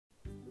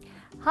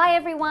Hi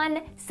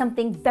everyone,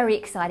 something very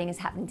exciting is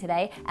happening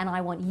today and I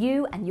want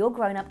you and your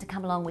grown-up to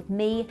come along with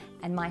me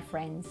and my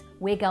friends.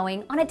 We're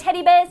going on a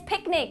teddy bear's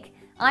picnic.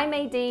 I'm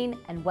Aideen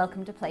and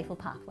welcome to Playful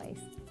Pathways.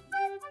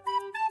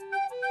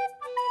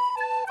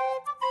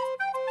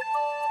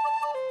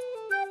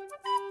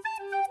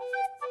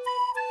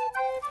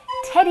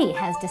 Teddy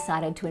has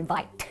decided to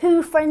invite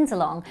 2 friends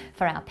along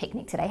for our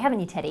picnic today, haven't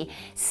you, Teddy?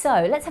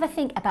 So let's have a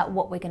think about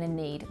what we're going to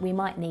need. We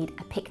might need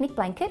a picnic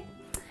blanket,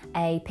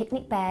 a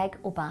picnic bag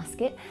or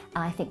basket,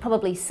 I think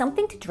probably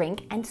something to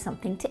drink and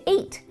something to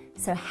eat.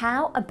 So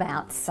how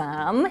about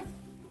some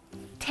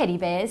teddy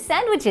bear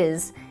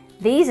sandwiches?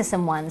 These are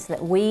some ones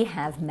that we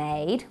have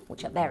made,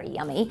 which are very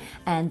yummy,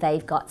 and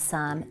they've got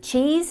some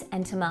cheese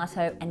and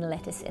tomato and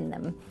lettuce in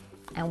them.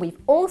 And we've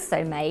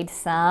also made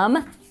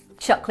some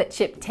chocolate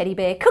chip teddy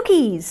bear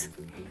cookies.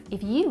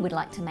 If you would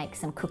like to make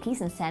some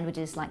cookies and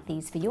sandwiches like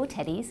these for your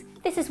teddies,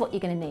 this is what you're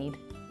going to need.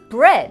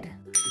 Bread,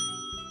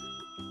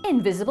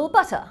 invisible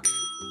butter,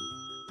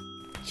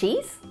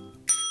 cheese,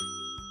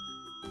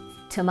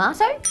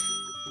 tomato,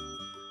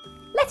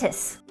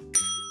 lettuce,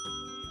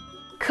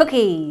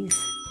 cookies,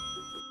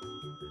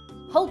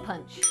 hole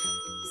punch,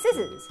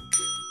 scissors,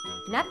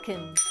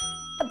 napkins,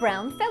 a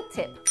brown felt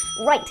tip.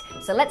 Right,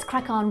 so let's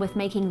crack on with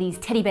making these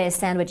teddy bear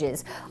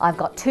sandwiches. I've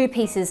got 2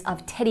 pieces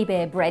of teddy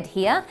bear bread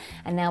here,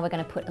 and now we're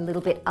going to put a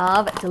little bit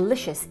of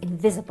delicious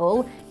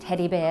invisible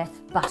teddy bear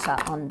butter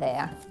on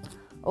there.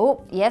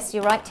 Oh, yes,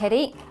 you're right,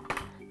 Teddy.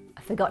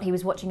 I forgot he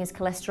was watching his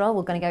cholesterol.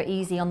 We're going to go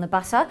easy on the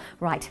butter.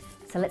 Right,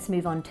 so let's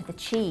move on to the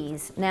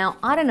cheese. Now,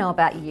 I don't know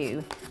about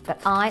you, but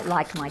I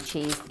like my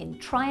cheese in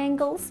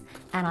triangles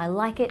and I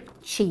like it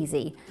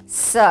cheesy.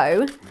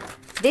 So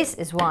this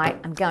is why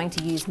I'm going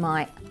to use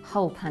my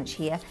hole punch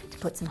here to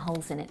put some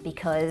holes in it,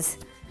 because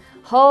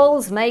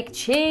holes make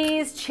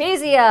cheese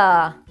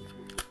cheesier.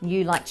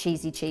 You like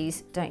cheesy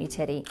cheese, don't you,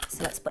 Teddy?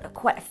 So let's put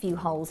quite a few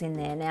holes in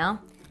there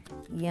now.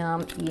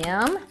 Yum,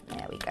 yum.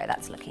 There we go,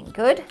 that's looking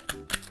good.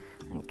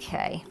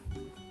 Okay,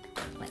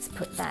 let's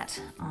put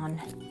that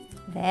on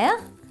there.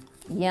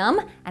 Yum.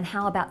 And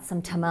how about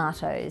some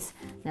tomatoes?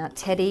 Now,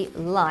 Teddy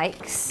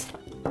likes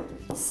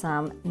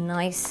some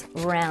nice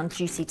round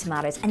juicy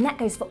tomatoes, and that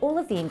goes for all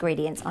of the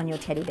ingredients on your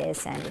teddy bear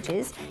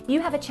sandwiches. You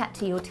have a chat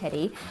to your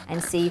teddy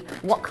and see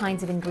what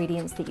kinds of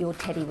ingredients that your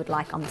teddy would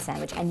like on the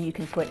sandwich, and you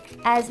can put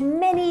as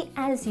many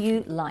as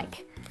you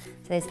like.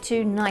 So there's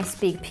 2 nice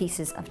big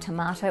pieces of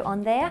tomato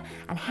on there,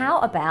 and how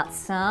about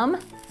some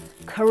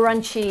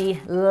crunchy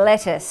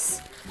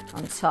lettuce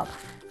on top?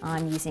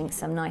 I'm using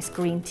some nice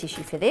green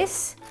tissue for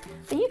this,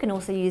 but you can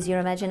also use your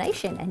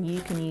imagination and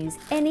you can use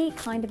any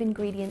kind of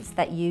ingredients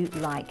that you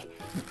like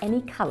and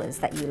any colours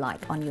that you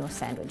like on your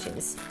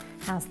sandwiches.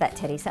 How's that,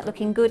 Teddy? Is that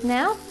looking good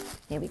now?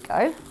 There we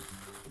go.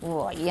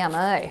 Oh,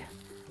 yummo.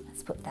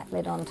 Let's put that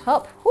lid on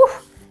top. Whew,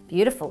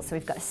 beautiful. So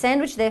we've got a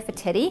sandwich there for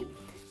Teddy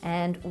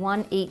and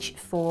 1 each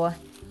for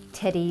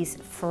Teddy's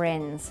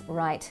friends.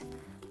 Right,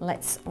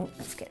 let's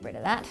get rid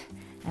of that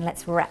and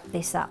let's wrap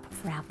this up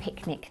for our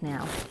picnic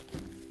now.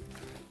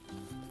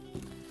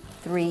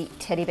 3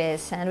 teddy bear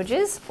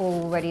sandwiches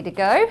all ready to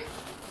go.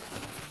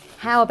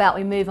 How about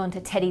we move on to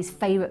Teddy's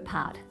favourite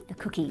part, the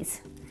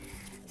cookies.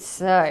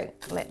 So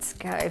let's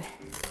go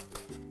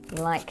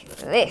like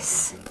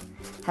this.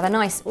 Have a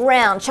nice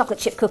round chocolate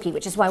chip cookie,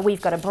 which is why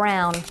we've got a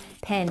brown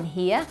pen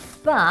here,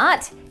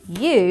 but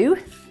you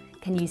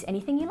can use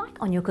anything you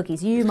like on your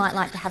cookies. You might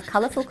like to have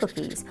colourful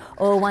cookies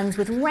or ones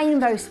with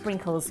rainbow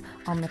sprinkles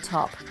on the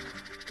top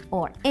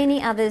or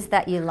any others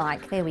that you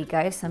like. There we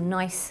go, some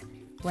nice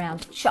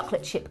round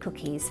chocolate chip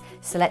cookies.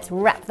 So let's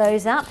wrap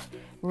those up,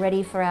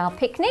 ready for our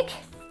picnic.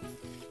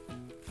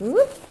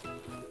 Whoop.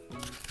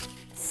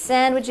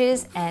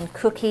 Sandwiches and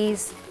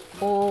cookies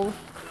all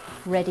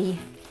ready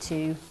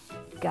to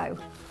go.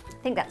 I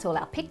think that's all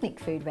our picnic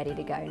food ready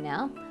to go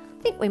now.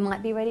 I think we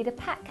might be ready to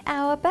pack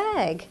our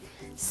bag.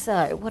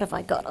 So what have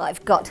I got?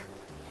 I've got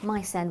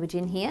my sandwich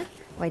in here,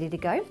 ready to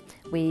go.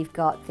 We've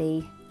got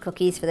the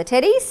cookies for the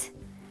teddies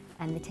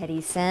and the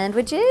teddy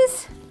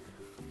sandwiches.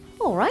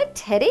 All right,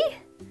 Teddy.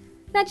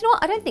 Now, do you know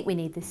what? I don't think we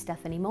need this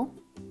stuff anymore.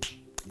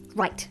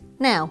 Right,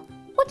 now,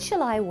 what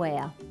shall I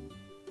wear?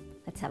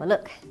 Let's have a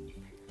look.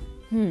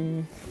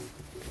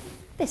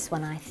 This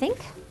one, I think.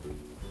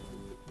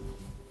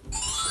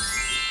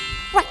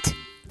 Right,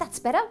 that's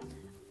better.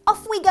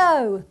 Off we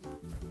go.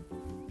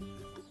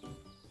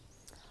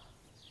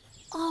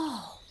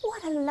 Oh,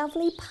 what a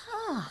lovely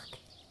park.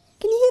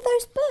 Can you hear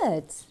those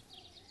birds?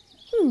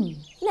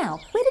 Now,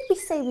 where did we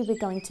say we were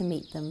going to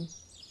meet them?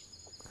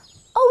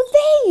 Oh,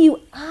 there you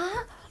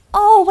are.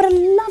 Oh, what a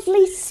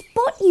lovely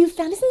spot you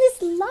found. Isn't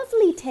this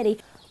lovely, Teddy?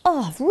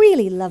 Oh,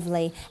 really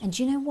lovely. And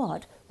do you know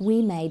what?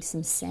 We made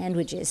some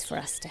sandwiches for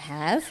us to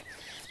have.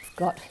 We've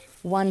got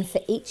one for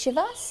each of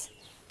us,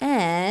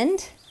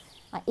 and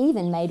I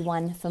even made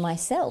one for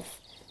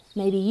myself.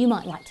 Maybe you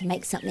might like to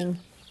make something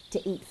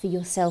to eat for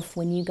yourself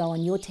when you go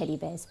on your teddy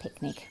bear's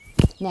picnic.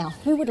 Now,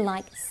 who would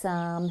like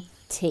some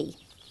tea?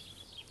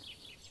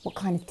 What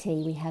kind of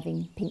tea are we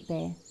having, Pink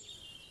Bear?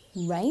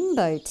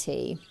 Rainbow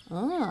tea.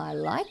 Oh, I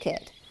like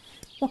it.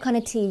 What kind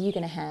of tea are you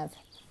going to have?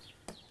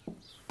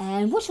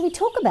 And what should we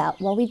talk about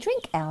while we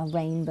drink our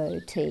rainbow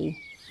tea?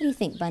 What do you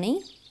think,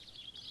 Bunny?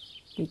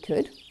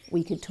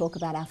 We could talk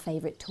about our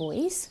favourite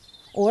toys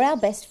or our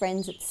best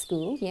friends at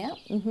school, yeah.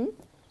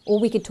 Or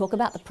we could talk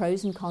about the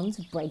pros and cons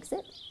of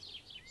Brexit.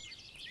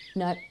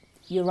 No,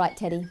 you're right,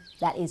 Teddy.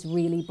 That is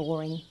really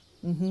boring.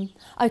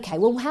 Okay,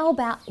 well, how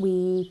about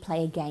we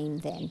play a game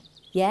then?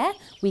 Yeah?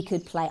 We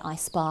could play I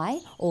Spy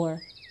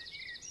or...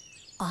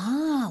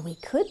 we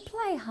could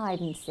play hide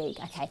and seek.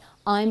 Okay,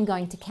 I'm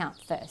going to count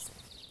first.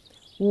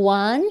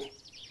 1,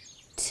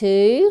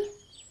 2,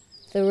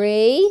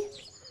 3...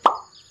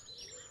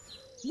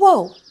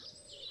 Whoa!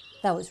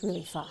 That was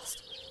really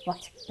fast.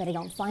 Right, better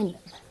go and find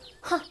them.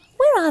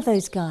 Where are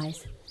those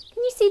guys?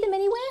 Can you see them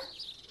anywhere?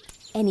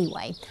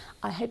 Anyway,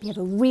 I hope you have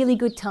a really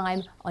good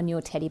time on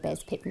your teddy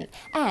bear's picnic.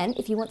 And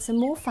if you want some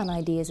more fun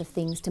ideas of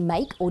things to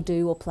make or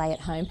do or play at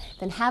home,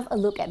 then have a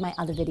look at my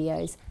other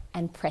videos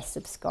and press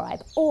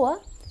subscribe.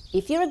 Or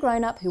if you're a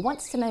grown-up who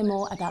wants to know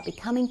more about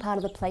becoming part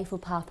of the Playful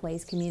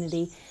Pathways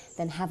community,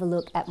 then have a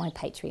look at my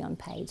Patreon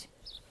page.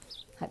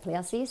 Hopefully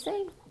I'll see you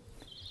soon.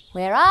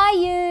 Where are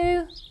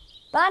you?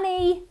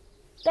 Bunny,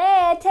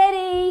 Bear,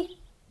 Teddy.